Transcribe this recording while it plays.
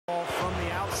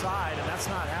outside, and that's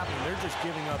not happening. They're just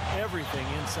giving up everything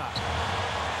inside.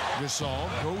 Gasol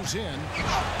goes in.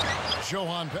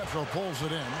 Johan Petro pulls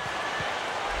it in.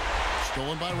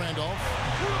 Stolen by Randolph.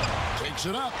 Takes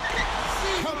it up.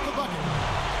 Count the bucket.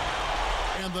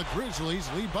 And the Grizzlies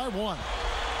lead by 1.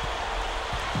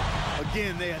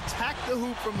 Again, they attack the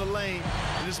hoop from the lane,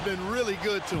 and it's been really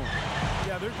good to them.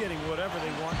 Yeah, they're getting whatever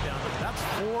they want down there. That's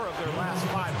 4 of their last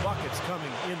 5 buckets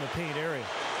coming in the paint area.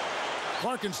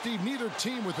 Clark and Steve, neither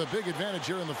team with a big advantage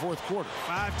here in the 4th quarter.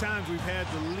 5 times we've had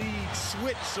the lead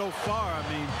switch so far. I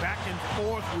mean, back and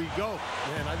forth we go.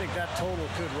 And I think that total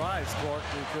could rise, Clark,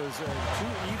 because 2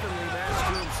 evenly matched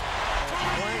teams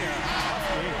playing a tough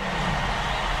game.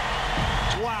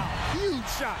 Wow, huge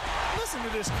shot. Listen to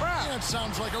this crowd. Yeah, it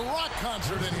sounds like a rock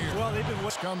concert in here. Well, they've been...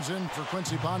 Comes in for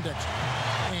Quincy Pondexter.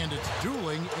 And it's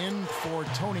dueling in for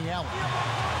Tony Allen.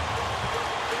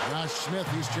 Josh Smith,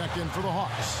 he's checked in for the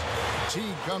Hawks.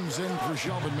 Teague comes in for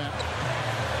Shelvin Mack.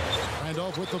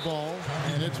 Randolph with the ball,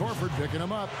 and it's Horford picking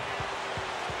him up.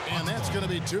 And that's going to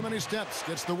be too many steps.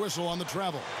 Gets the whistle on the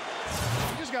travel.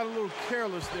 He just got a little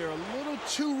careless there, a little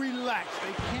too relaxed.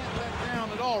 They can't let down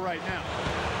at all right now.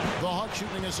 The Hawks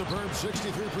shooting a superb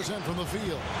 63% from the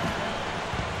field.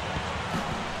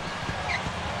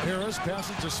 Harris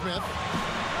passes to Smith.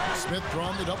 Smith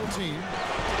drawn the double team.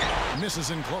 Misses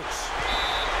in close.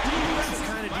 That's the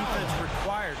kind of defense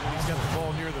required when he's got the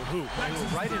ball near the hoop. They were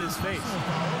right in his face.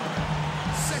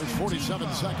 There's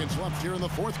 47 seconds left here in the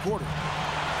 4th quarter.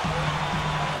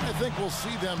 I think we'll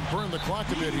see them burn the clock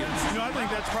a bit here. You know, I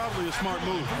think that's probably a smart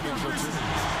move. I think so too.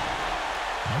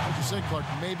 What'd you say, Clark?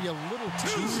 Maybe a little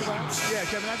too relaxed? Yeah,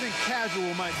 Kevin, I think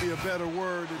casual might be a better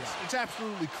word. It's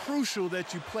absolutely crucial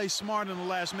that you play smart in the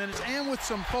last minutes and with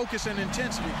some focus and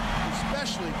intensity,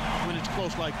 especially when it's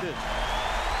close like this.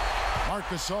 Marc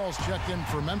Gasol's checked in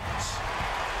for Memphis.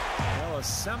 Well, a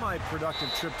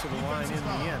semi-productive trip to the line in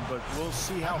the end, but we'll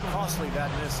see how costly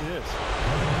that miss is.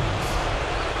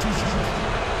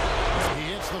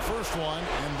 He hits the first one,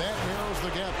 and that narrows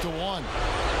the gap to 1.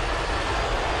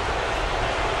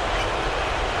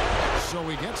 So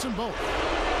he gets them both.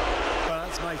 Well,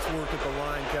 that's nice work at the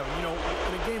line, Kevin. You know,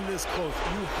 in a game this close,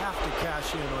 you have to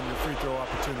cash in on your free throw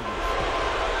opportunities.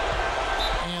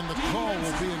 And the call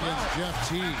will be against Jeff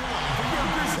Teague.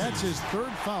 That's his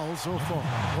 3rd foul so far.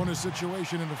 Bonus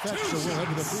situation in effect, so we'll head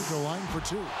to the free throw line for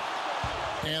 2.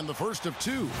 And the first of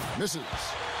 2 misses.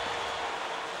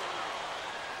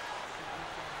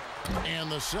 And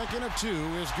the second of 2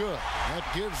 is good. That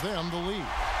gives them the lead.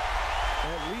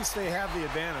 At least they have the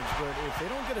advantage, but if they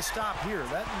don't get a stop here,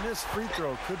 that missed free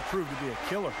throw could prove to be a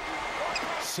killer.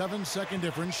 7-second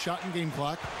difference, shot and game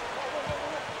clock.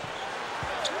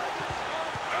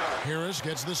 Harris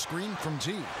gets the screen from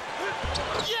T.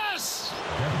 Yes!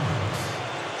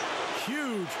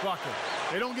 Huge bucket.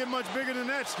 They don't get much bigger than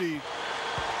that, Steve.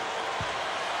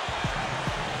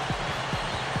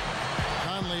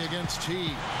 Conley against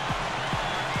T.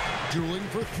 Dueling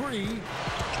for 3.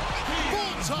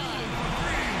 Full time!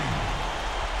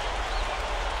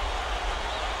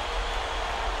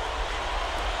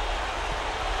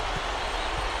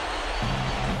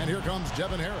 And here comes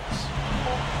Devin Harris.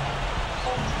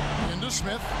 Into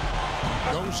Smith.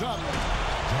 Goes up.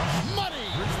 Money!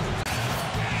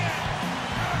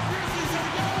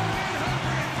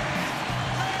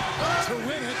 To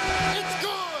win it. It's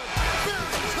good!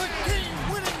 There's the game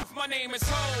winning! My name is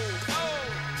Ho.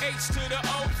 H to the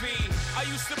O-V. I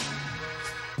used to